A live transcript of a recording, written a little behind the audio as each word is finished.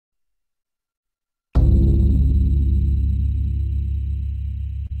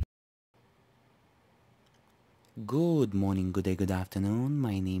Good morning, good day, good afternoon.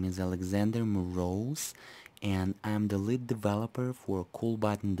 My name is Alexander Moroz and I'm the lead developer for Cool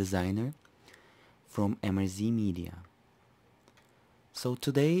Button Designer from MRZ Media. So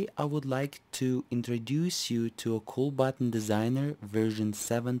today I would like to introduce you to a Cool Button Designer version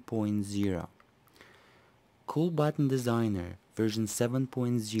 7.0. Cool Button Designer version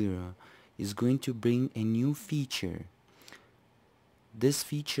 7.0 is going to bring a new feature. This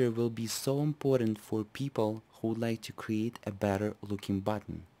feature will be so important for people who would like to create a better looking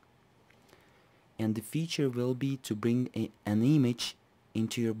button. And the feature will be to bring an image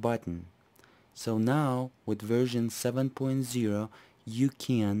into your button. So now with version 7.0 you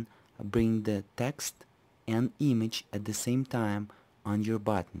can bring the text and image at the same time on your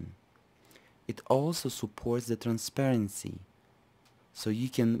button. It also supports the transparency. So you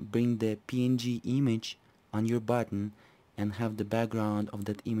can bring the PNG image on your button and have the background of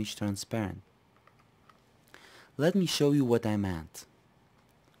that image transparent. Let me show you what I meant.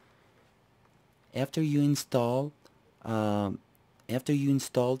 After you installed the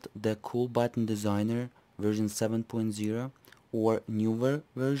Cool Button Designer version 7.0 or newer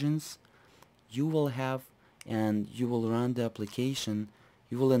versions, you will have and you will run the application,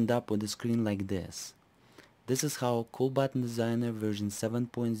 you will end up with a screen like this. This is how Cool Button Designer version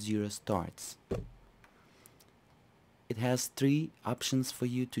 7.0 starts. It has three options for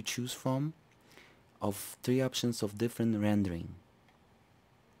you to choose from, of three options of different rendering.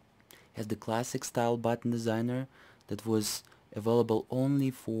 It has the classic style button designer that was available only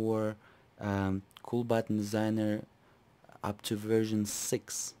for Cool Button Designer up to version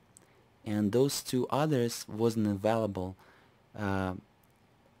 6, and those two others wasn't available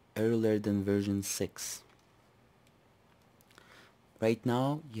earlier than version 6. Right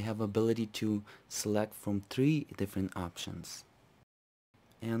now you have ability to select from three different options.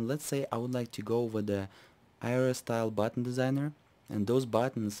 And let's say I would like to go with the iOS style button designer, and those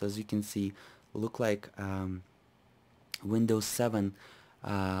buttons, as you can see, look like Windows 7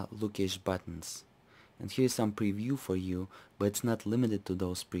 lookish buttons. And here's some preview for you, but it's not limited to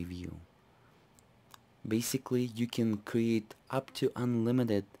those preview. Basically you can create up to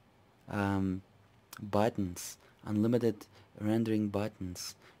unlimited buttons, unlimited rendering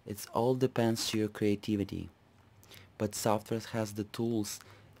buttons. It all depends to your creativity, but software has the tools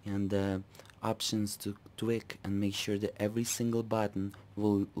and the options to tweak and make sure that every single button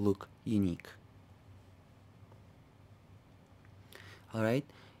will look unique. Alright,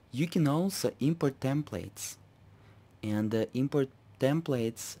 you can also import templates, and the import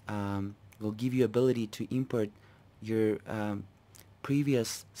templates will give you ability to import your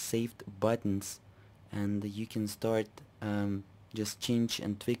previous saved buttons, and you can start just change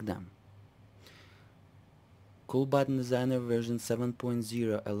and tweak them. Cool Button Designer version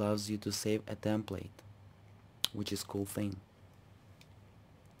 7.0 allows you to save a template, which is a cool thing.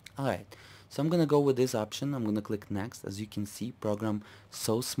 Alright, so I'm gonna go with this option. I'm gonna click next. As you can see, program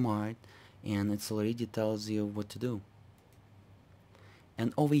so smart, and it's already tells you what to do.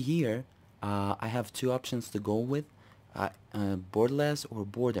 And over here I have two options to go with, borderless or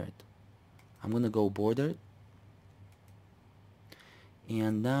bordered. I'm gonna go bordered,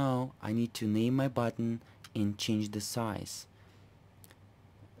 and now I need to name my button and change the size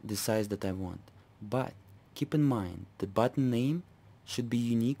that I want. But keep in mind, the button name should be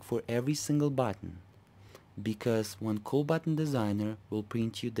unique for every single button, because when Cool Button Designer will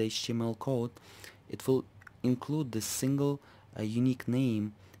print you the HTML code, it will include the single unique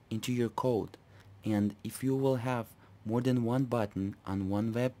name into your code. And if you will have more than one button on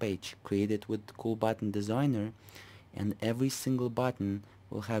one web page created with Cool Button Designer, and every single button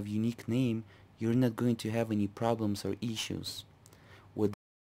will have unique name, you're not going to have any problems or issues. What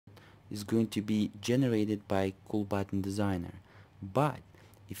is going to be generated by Cool Button Designer. But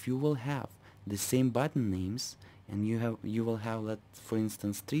if you will have the same button names, and you will have, for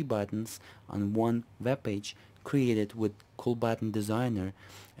instance, 3 buttons on one web page created with Cool Button Designer,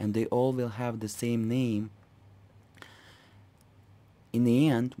 and they all will have the same name, in the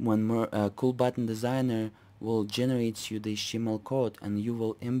end, when Cool Button Designer will generate you the HTML code and you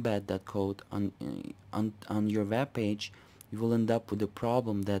will embed that code on your web page, you will end up with a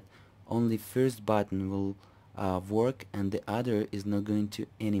problem that only first button will work and the other is not going to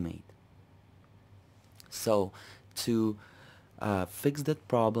animate. So to fix that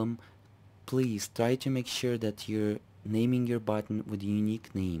problem, please try to make sure that you're naming your button with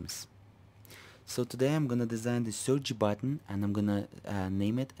unique names. So today I'm gonna design the search button, and I'm gonna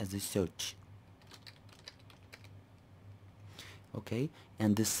name it as a search. Okay,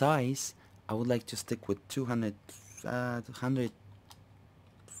 and the size I would like to stick with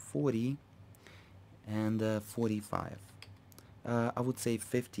 240, and 45. I would say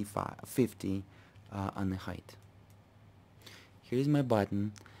 50 on the height. Here's my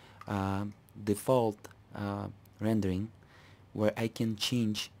button, uh, default rendering, where I can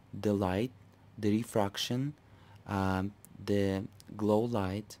change the light, the refraction, um, the glow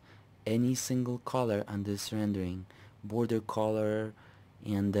light, any single color on this rendering, border color,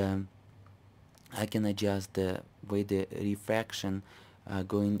 and I can adjust the way the refraction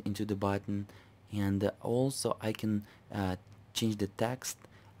going into the button, and also I can change the text,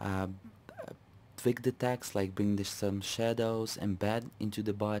 uh, tweak the text, like bring some shadows, embed into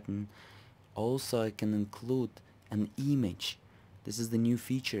the button. Also I can include an image. This is the new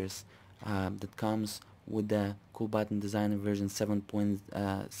features that comes with the Cool Button Designer version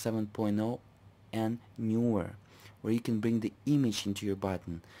 7.0 and newer, where you can bring the image into your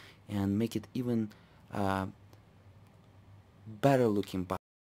button and make it even uh, better looking button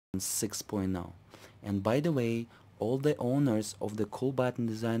 6.0. And by the way, all the owners of the Cool Button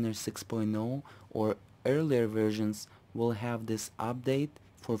Designer 6.0 or earlier versions will have this update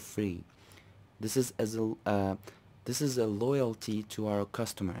for free. This is a loyalty to our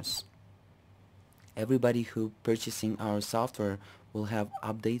customers. Everybody who purchasing our software will have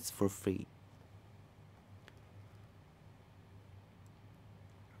updates for free.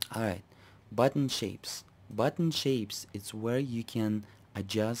 Alright, button shapes. Button shapes, it's where you can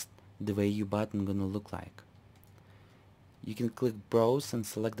adjust the way your button gonna look like. You can click browse and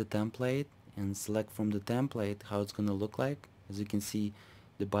select the template and select from the template how it's gonna look like. As you can see,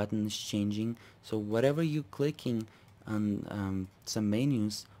 the button is changing. So whatever you're clicking on some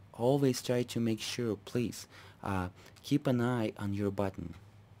menus, always try to make sure, please, keep an eye on your button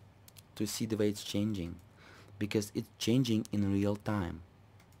to see the way it's changing, because it's changing in real time.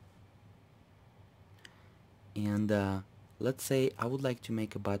 And let's say I would like to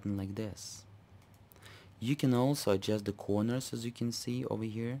make a button like this. You can also adjust the corners, as you can see over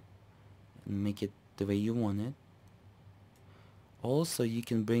here, and make it the way you want it. Also, you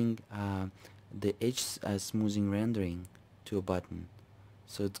can bring the edge smoothing rendering to a button,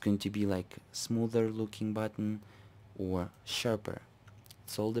 so it's going to be like smoother looking button or sharper.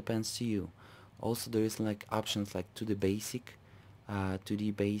 It all depends to you. Also, there is like options like 2D basic,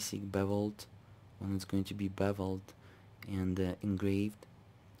 2D basic beveled, when it's going to be beveled and engraved,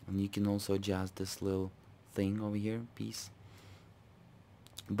 and you can also adjust this little thing over here piece.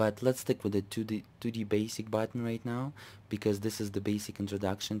 But let's stick with the 2D basic button right now, because this is the basic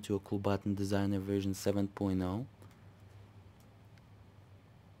introduction to a Cool Button Designer version 7.0.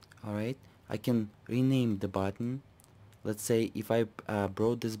 Alright, I can rename the button. Let's say if I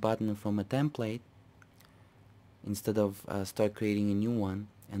brought this button from a template, instead of start creating a new one,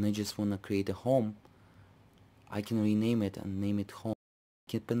 and I just want to create a home, I can rename it and name it home.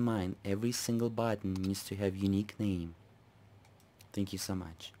 Keep in mind, every single button needs to have unique name. Thank you so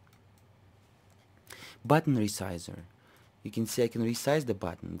much. Button resizer. You can see I can resize the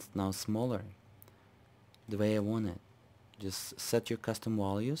button. It's now smaller, the way I want it. Just set your custom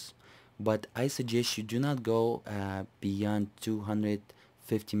values, but I suggest you do not go beyond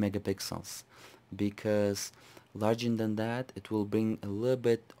 250 megapixels, because larger than that it will bring a little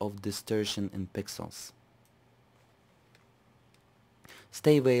bit of distortion in pixels.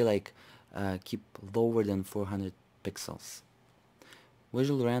 Stay away, like keep lower than 400 pixels.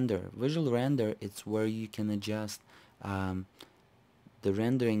 Visual render, it's where you can adjust the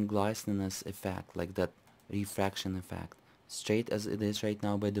rendering glossiness effect, like that refraction effect. Straight as it is right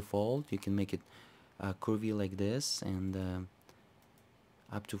now by default, you can make it curvy like this, and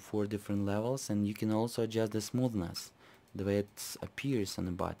up to 4 different levels, and you can also adjust the smoothness, the way it appears on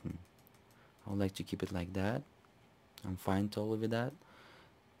the button. I would like to keep it like that. I'm fine totally with that.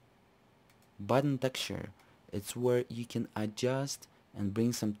 Button texture, it's where you can adjust and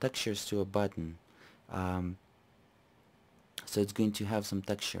bring some textures to a button. So it's going to have some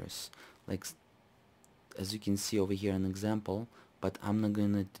textures, like as you can see over here an example, but I'm not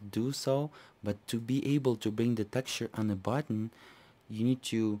gonna do so. But to be able to bring the texture on a button, you need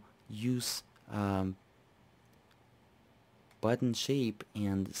to use button shape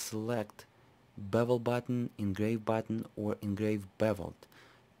and select bevel button, engrave button, or engrave beveled.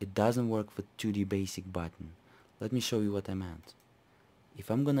 It doesn't work with 2D basic button. Let me show you what I meant. If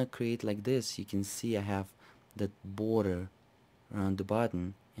I'm gonna create like this, you can see I have that border around the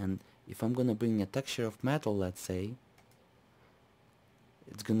button, and if I'm gonna bring a texture of metal, let's say,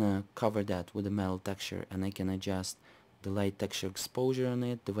 it's gonna cover that with a metal texture, and I can adjust the light texture exposure on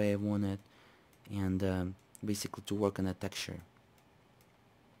it the way I want it, and basically to work on a texture,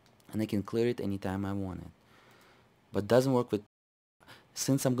 and I can clear it anytime I want it. But doesn't work with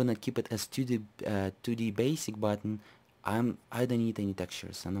since I'm gonna keep it as 2D basic button, I don't need any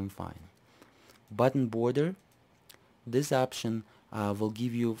textures and I'm fine. Button border. This option will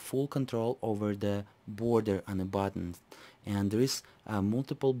give you full control over the border on a button, and there is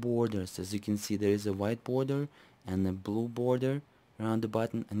multiple borders. As you can see, there is a white border and a blue border around the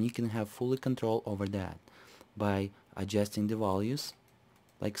button, and you can have fully control over that by adjusting the values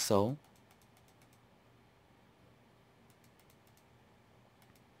like so,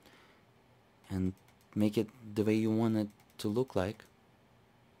 and make it the way you want it to look like.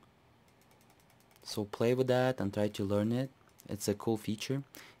 So play with that and try to learn it. It's a cool feature.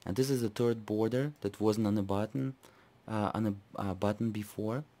 And this is the third border that wasn't on a button button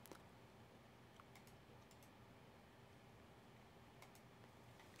before.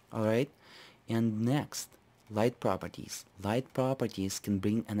 Alright, and next, light properties. Light properties can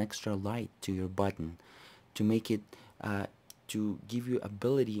bring an extra light to your button to make it to give you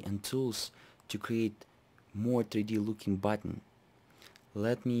ability and tools to create more 3D looking button.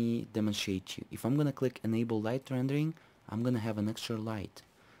 Let me demonstrate you. If I'm gonna click enable light rendering, I'm gonna have an extra light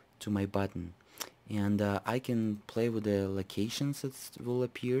to my button, and I can play with the locations that will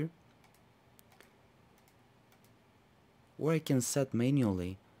appear, or I can set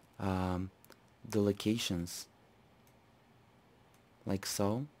manually the locations like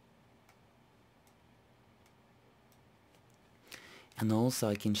so, and also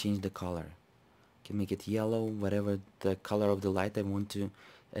I can change the color. Can make it yellow, whatever the color of the light I want to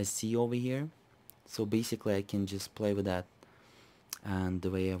see over here. So basically I can just play with that and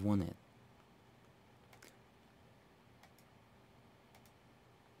the way I want it.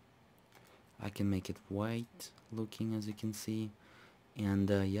 I can make it white looking, as you can see, and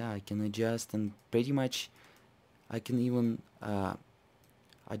yeah, I can adjust, and pretty much I can even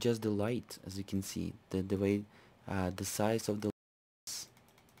adjust the light, as you can see, the way the size of the lights.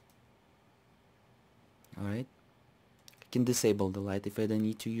 Alright, I can disable the light if I don't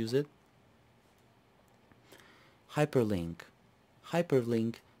need to use it. Hyperlink.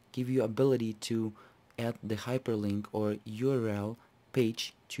 Hyperlink give you ability to add the hyperlink or URL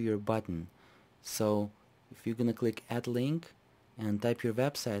page to your button. So if you're gonna click add link and type your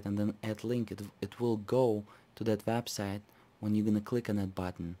website and then add link, it will go to that website when you're gonna click on that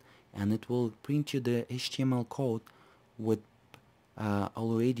button, and it will print you the HTML code with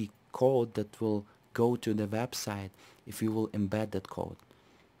already code that will go to the website if you will embed that code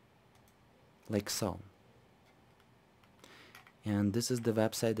like so. And this is the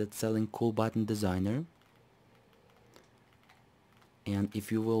website that's selling Cool Button Designer, and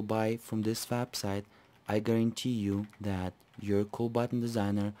if you will buy from this website, I guarantee you that your Cool Button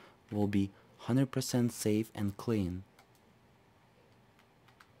Designer will be 100% safe and clean.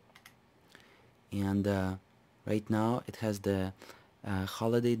 And right now it has the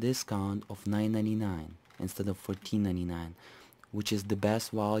holiday discount of $9.99 instead of $14.99, which is the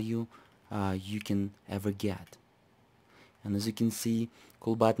best value you can ever get. And as you can see,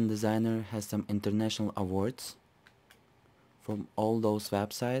 Cool Button Designer has some international awards from all those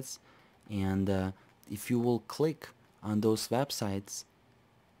websites, and if you will click on those websites,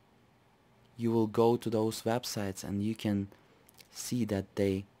 you will go to those websites and you can see that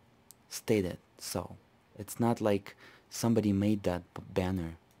they stated so. It's not like somebody made that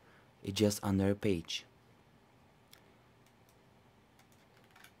banner, it's just on their page.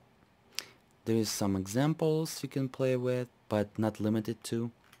 There is some examples you can play with, but not limited to.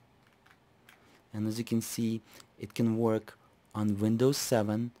 And as you can see, it can work on Windows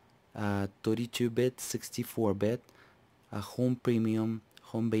 7, 32-bit, 64-bit, Home Premium,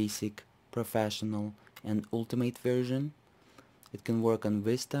 Home Basic, Professional, and Ultimate version. It can work on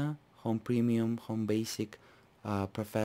Vista, Home Premium, Home Basic, Professional.